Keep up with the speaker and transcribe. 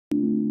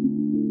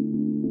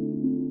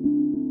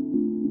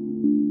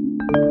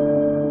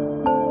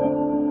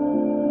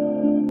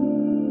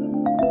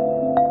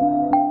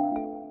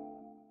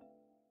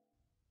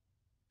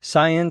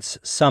Science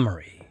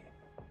Summary.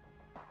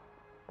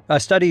 A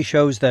study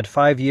shows that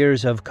 5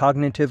 years of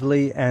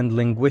cognitively and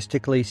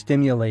linguistically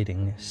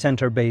stimulating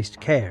center-based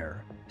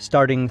care,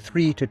 starting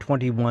 3 to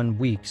 21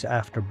 weeks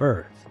after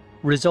birth,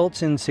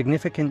 results in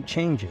significant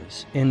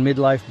changes in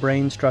midlife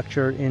brain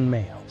structure in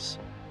males.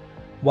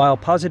 While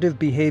positive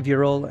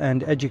behavioral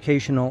and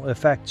educational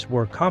effects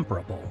were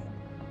comparable,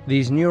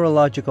 these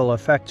neurological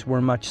effects were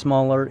much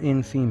smaller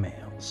in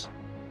females.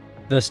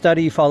 The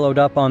study followed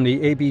up on the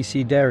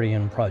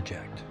ABC-Darien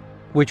project,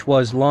 which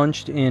was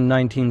launched in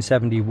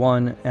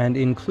 1971 and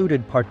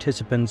included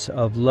participants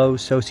of low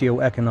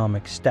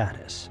socioeconomic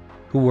status,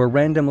 who were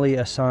randomly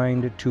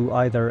assigned to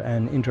either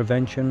an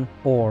intervention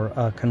or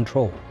a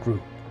control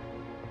group.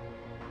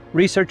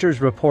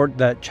 Researchers report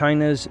that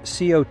China's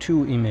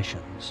CO2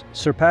 emissions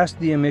surpassed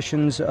the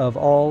emissions of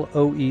all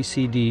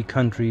OECD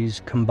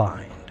countries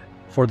combined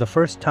for the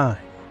first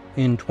time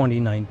in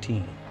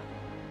 2019.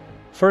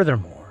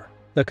 Furthermore,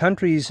 the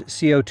country's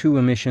CO2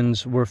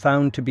 emissions were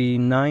found to be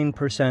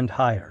 9%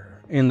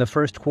 higher in the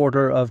first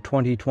quarter of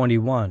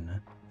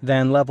 2021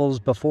 than levels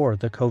before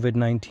the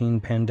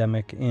COVID-19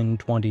 pandemic in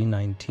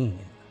 2019.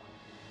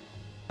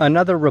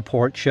 Another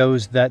report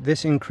shows that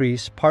this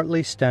increase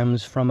partly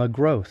stems from a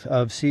growth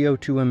of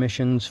CO2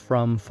 emissions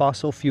from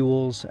fossil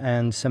fuels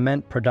and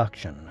cement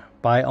production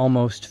by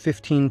almost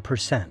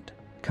 15%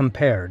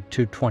 compared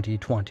to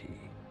 2020.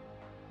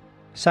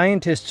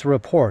 Scientists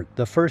report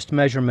the first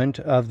measurement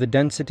of the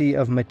density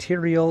of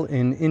material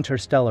in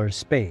interstellar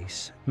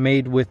space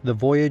made with the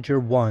Voyager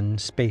 1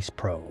 space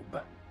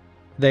probe.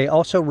 They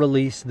also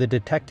release the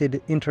detected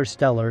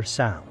interstellar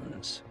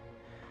sounds.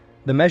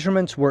 The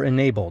measurements were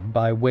enabled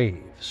by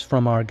waves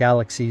from our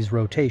galaxy's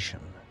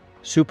rotation,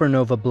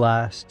 supernova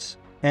blasts,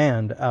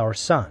 and our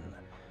Sun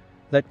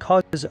that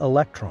causes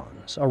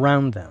electrons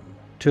around them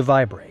to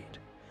vibrate,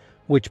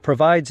 which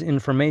provides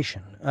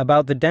information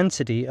about the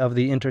density of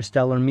the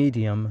interstellar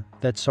medium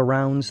that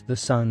surrounds the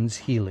Sun's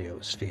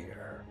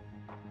heliosphere.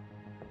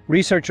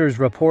 Researchers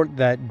report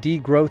that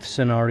degrowth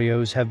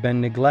scenarios have been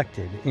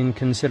neglected in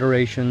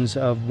considerations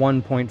of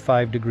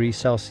 1.5 degrees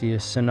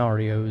Celsius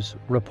scenarios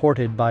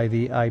reported by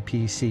the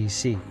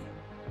IPCC.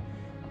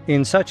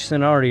 In such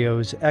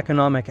scenarios,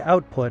 economic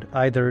output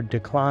either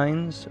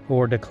declines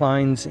or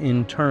declines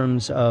in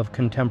terms of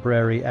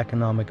contemporary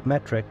economic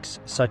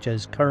metrics such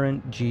as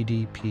current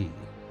GDP.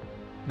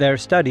 Their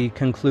study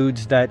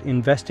concludes that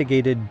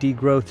investigated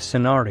degrowth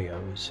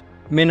scenarios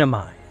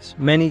minimize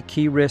many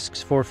key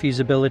risks for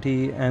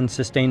feasibility and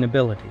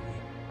sustainability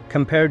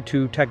compared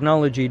to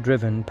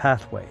technology-driven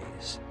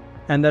pathways,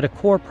 and that a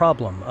core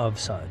problem of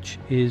such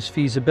is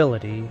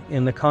feasibility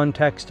in the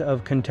context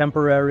of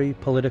contemporary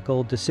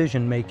political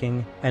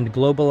decision-making and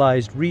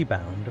globalized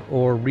rebound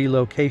or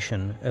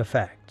relocation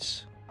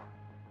effects.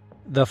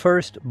 The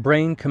first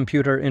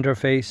brain-computer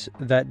interface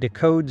that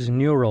decodes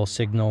neural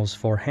signals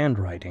for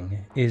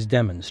handwriting is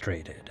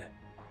demonstrated.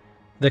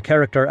 The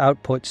character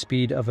output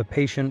speed of a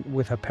patient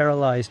with a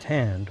paralyzed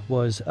hand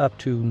was up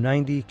to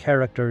 90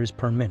 characters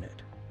per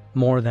minute,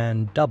 more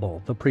than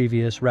double the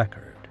previous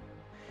record.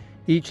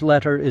 Each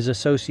letter is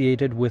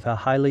associated with a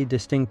highly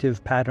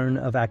distinctive pattern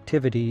of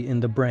activity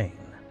in the brain,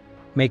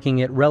 making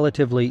it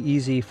relatively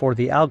easy for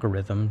the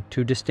algorithm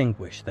to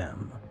distinguish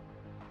them.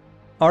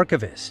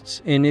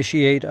 Archivists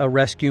initiate a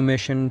rescue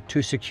mission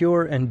to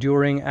secure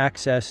enduring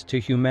access to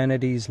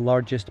humanity's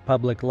largest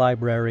public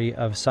library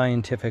of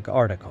scientific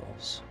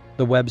articles,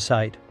 the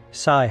website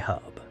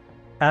Sci-Hub,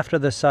 after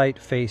the site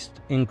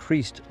faced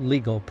increased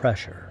legal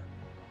pressure.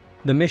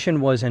 The mission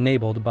was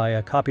enabled by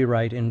a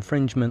copyright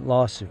infringement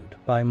lawsuit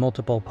by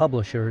multiple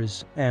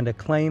publishers and a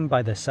claim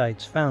by the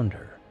site's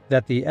founder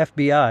that the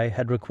FBI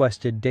had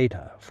requested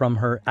data from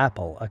her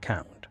Apple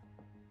account.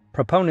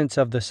 Proponents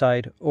of the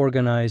site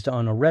organized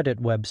on a Reddit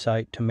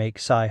website to make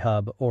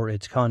Sci-Hub or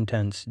its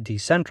contents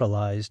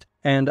decentralized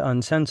and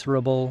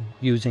uncensorable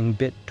using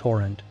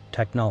BitTorrent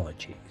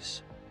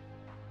technologies.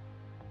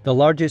 The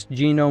largest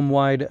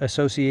genome-wide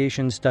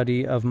association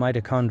study of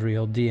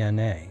mitochondrial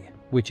DNA,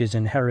 which is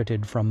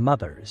inherited from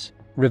mothers,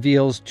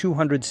 reveals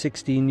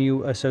 260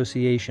 new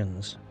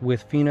associations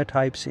with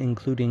phenotypes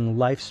including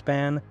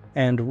lifespan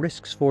and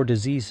risks for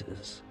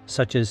diseases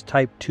such as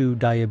type 2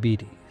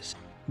 diabetes.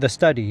 The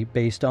study,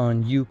 based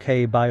on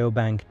UK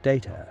Biobank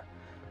data,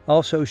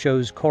 also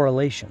shows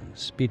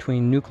correlations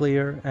between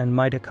nuclear and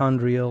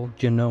mitochondrial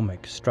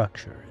genomic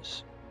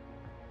structures.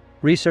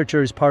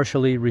 Researchers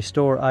partially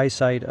restore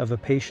eyesight of a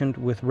patient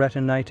with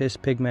retinitis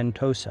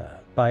pigmentosa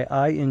by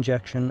eye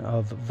injection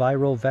of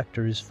viral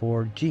vectors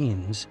for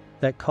genes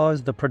that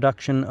cause the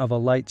production of a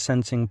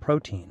light-sensing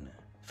protein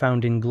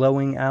found in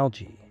glowing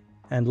algae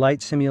and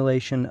light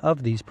simulation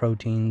of these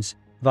proteins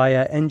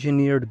via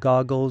engineered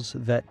goggles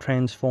that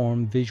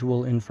transform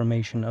visual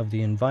information of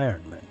the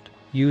environment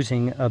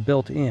using a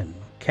built-in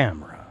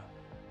camera.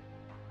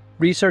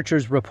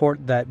 Researchers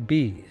report that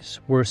bees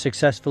were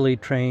successfully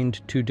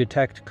trained to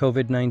detect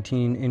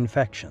COVID-19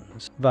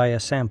 infections via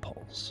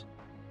samples.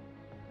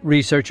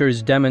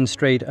 Researchers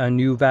demonstrate a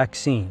new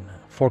vaccine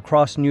for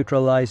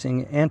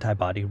cross-neutralizing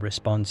antibody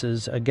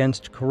responses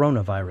against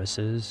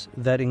coronaviruses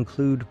that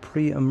include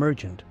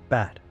pre-emergent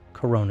bat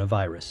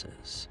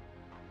coronaviruses.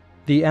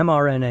 The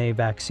mRNA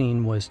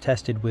vaccine was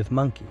tested with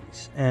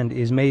monkeys and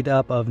is made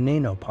up of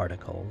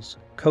nanoparticles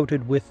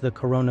coated with the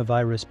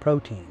coronavirus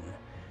protein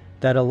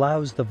that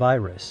allows the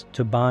virus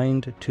to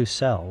bind to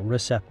cell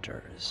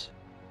receptors.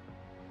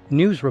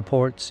 News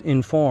reports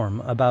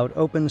inform about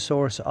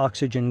open-source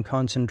oxygen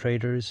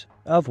concentrators,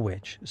 of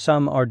which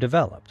some are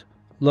developed,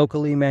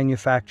 locally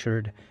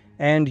manufactured,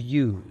 and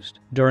used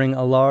during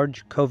a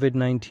large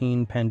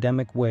COVID-19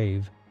 pandemic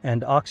wave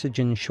and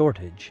oxygen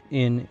shortage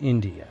in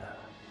India.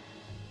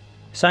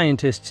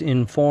 Scientists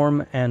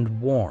inform and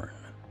warn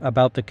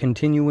about the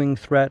continuing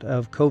threat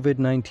of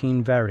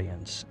COVID-19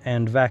 variants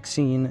and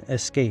vaccine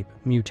escape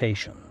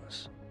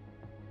mutations.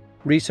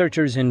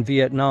 Researchers in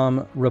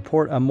Vietnam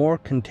report a more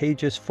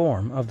contagious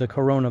form of the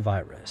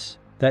coronavirus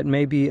that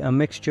may be a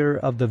mixture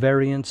of the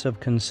variants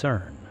of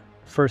concern,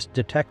 first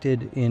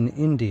detected in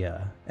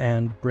India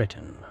and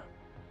Britain.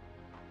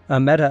 A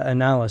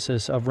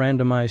meta-analysis of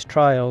randomized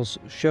trials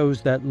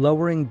shows that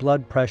lowering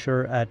blood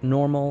pressure at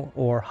normal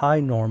or high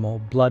normal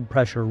blood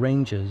pressure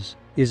ranges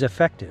is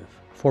effective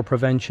for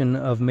prevention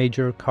of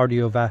major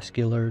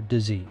cardiovascular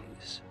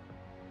disease.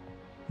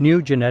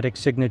 New genetic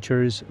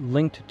signatures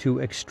linked to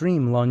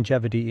extreme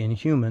longevity in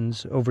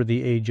humans over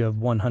the age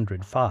of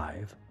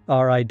 105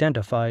 are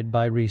identified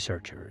by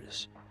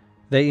researchers.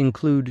 They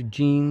include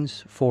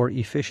genes for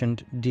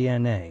efficient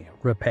DNA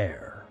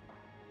repair.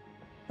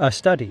 A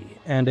study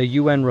and a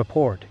UN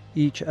report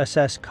each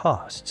assess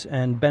costs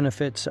and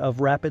benefits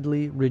of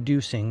rapidly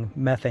reducing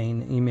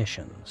methane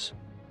emissions.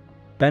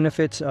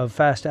 Benefits of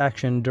fast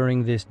action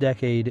during this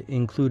decade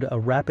include a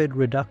rapid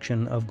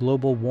reduction of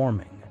global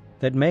warming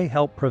that may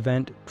help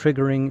prevent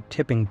triggering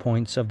tipping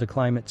points of the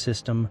climate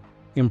system,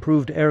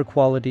 improved air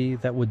quality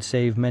that would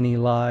save many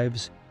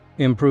lives,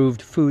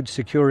 improved food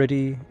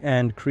security,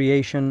 and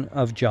creation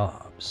of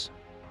jobs.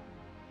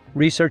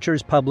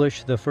 Researchers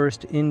published the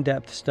first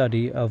in-depth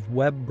study of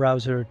web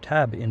browser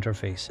tab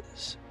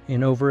interfaces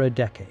in over a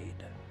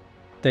decade.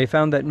 They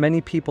found that many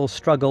people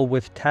struggle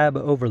with tab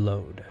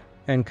overload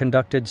and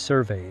conducted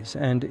surveys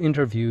and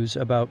interviews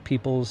about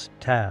people's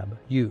tab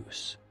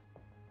use.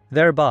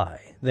 Thereby,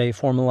 they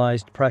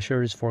formalized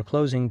pressures for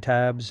closing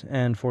tabs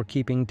and for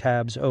keeping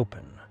tabs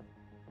open.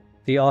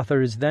 The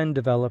authors then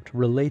developed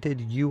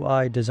related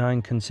UI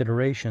design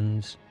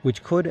considerations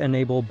which could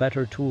enable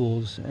better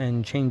tools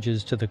and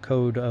changes to the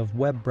code of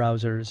web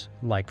browsers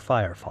like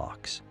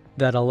Firefox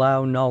that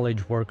allow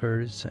knowledge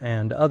workers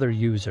and other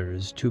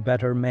users to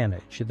better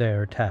manage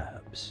their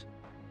tabs.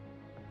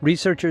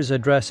 Researchers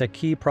address a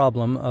key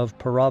problem of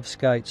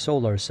perovskite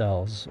solar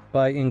cells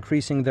by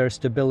increasing their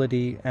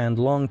stability and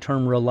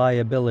long-term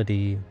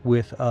reliability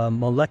with a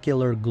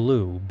molecular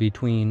glue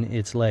between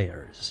its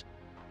layers.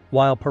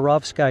 While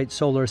perovskite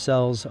solar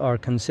cells are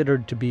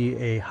considered to be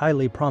a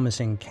highly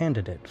promising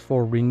candidate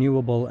for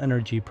renewable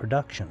energy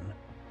production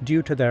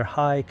due to their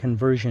high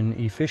conversion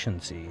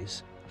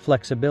efficiencies,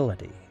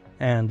 flexibility,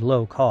 and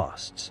low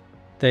costs,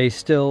 they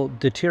still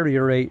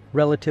deteriorate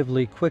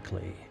relatively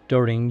quickly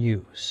during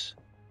use.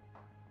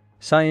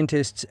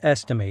 Scientists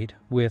estimate,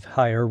 with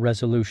higher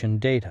resolution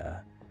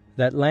data,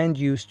 that land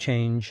use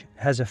change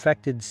has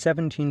affected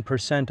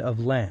 17%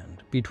 of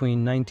land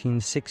between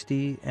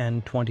 1960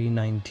 and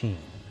 2019.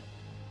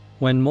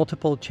 When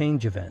multiple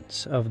change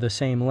events of the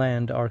same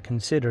land are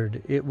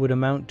considered, it would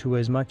amount to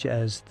as much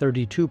as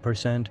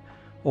 32%,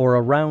 or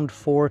around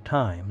 4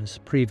 times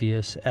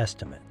previous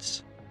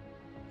estimates.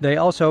 They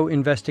also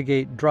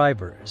investigate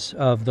drivers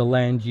of the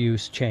land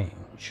use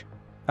change,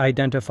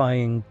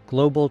 identifying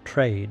global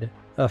trade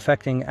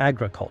affecting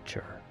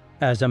agriculture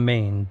as a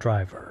main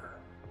driver.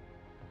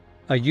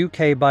 A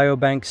UK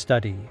Biobank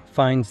study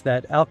finds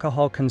that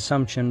alcohol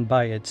consumption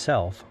by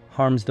itself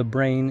harms the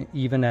brain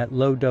even at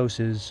low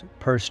doses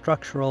per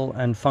structural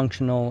and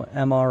functional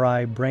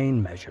MRI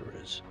brain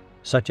measures,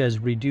 such as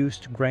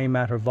reduced gray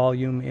matter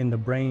volume in the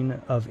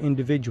brain of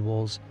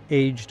individuals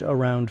aged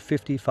around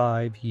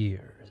 55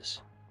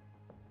 years.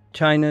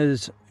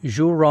 China's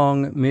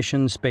Zhurong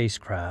mission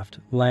spacecraft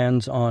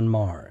lands on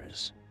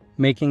Mars,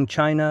 making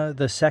China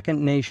the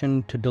second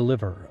nation to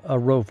deliver a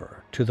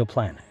rover to the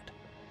planet.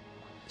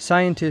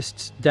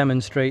 Scientists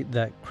demonstrate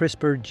that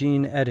CRISPR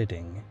gene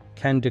editing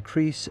can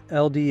decrease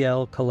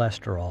LDL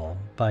cholesterol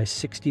by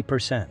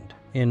 60%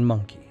 in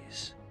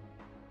monkeys.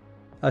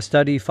 A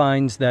study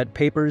finds that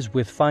papers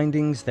with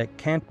findings that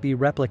can't be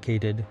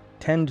replicated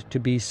tend to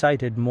be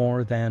cited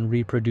more than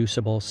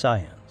reproducible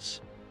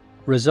science.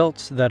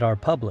 Results that are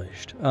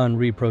published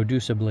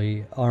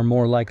unreproducibly are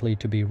more likely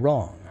to be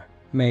wrong,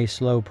 may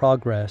slow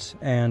progress,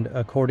 and,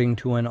 according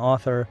to an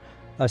author,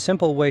 a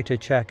simple way to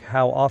check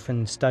how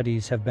often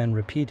studies have been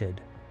repeated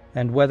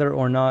and whether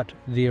or not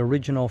the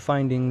original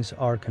findings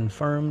are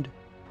confirmed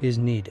is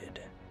needed.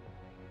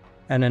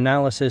 An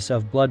analysis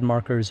of blood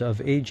markers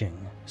of aging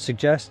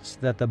suggests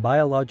that the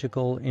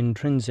biological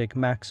intrinsic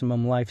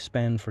maximum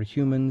lifespan for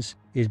humans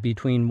is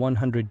between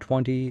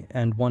 120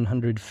 and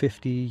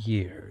 150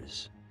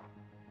 years.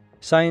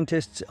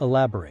 Scientists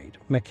elaborate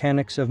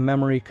mechanics of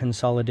memory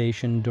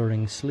consolidation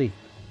during sleep,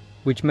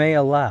 which may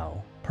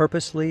allow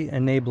purposely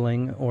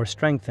enabling or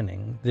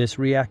strengthening this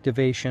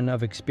reactivation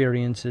of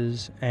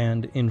experiences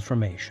and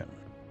information.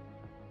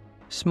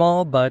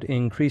 Small but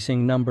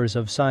increasing numbers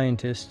of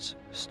scientists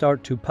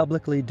start to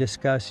publicly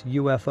discuss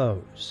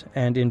UFOs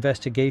and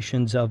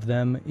investigations of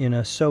them in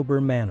a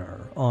sober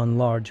manner on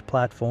large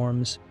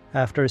platforms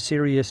after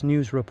serious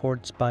news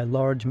reports by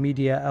large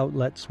media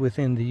outlets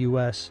within the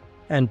U.S.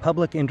 and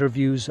public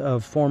interviews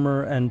of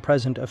former and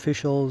present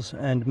officials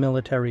and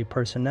military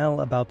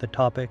personnel about the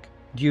topic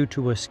due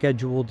to a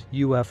scheduled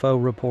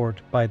UFO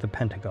report by the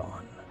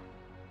Pentagon.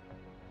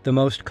 The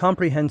most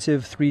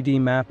comprehensive 3D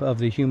map of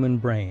the human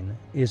brain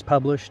is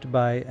published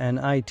by an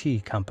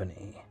IT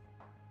company.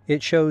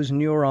 It shows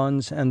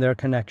neurons and their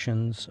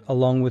connections,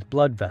 along with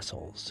blood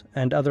vessels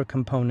and other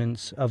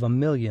components of a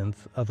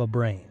millionth of a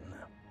brain.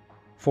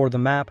 For the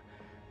map,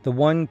 the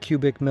 1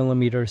 cubic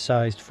millimeter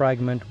sized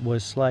fragment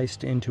was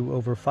sliced into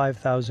over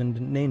 5,000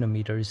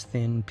 nanometers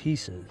thin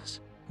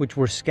pieces, which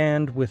were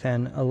scanned with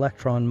an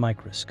electron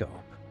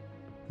microscope.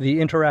 The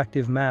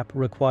interactive map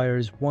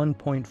requires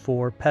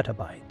 1.4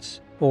 petabytes,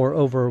 or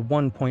over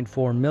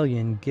 1.4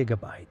 million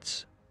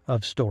gigabytes,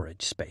 of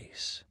storage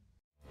space.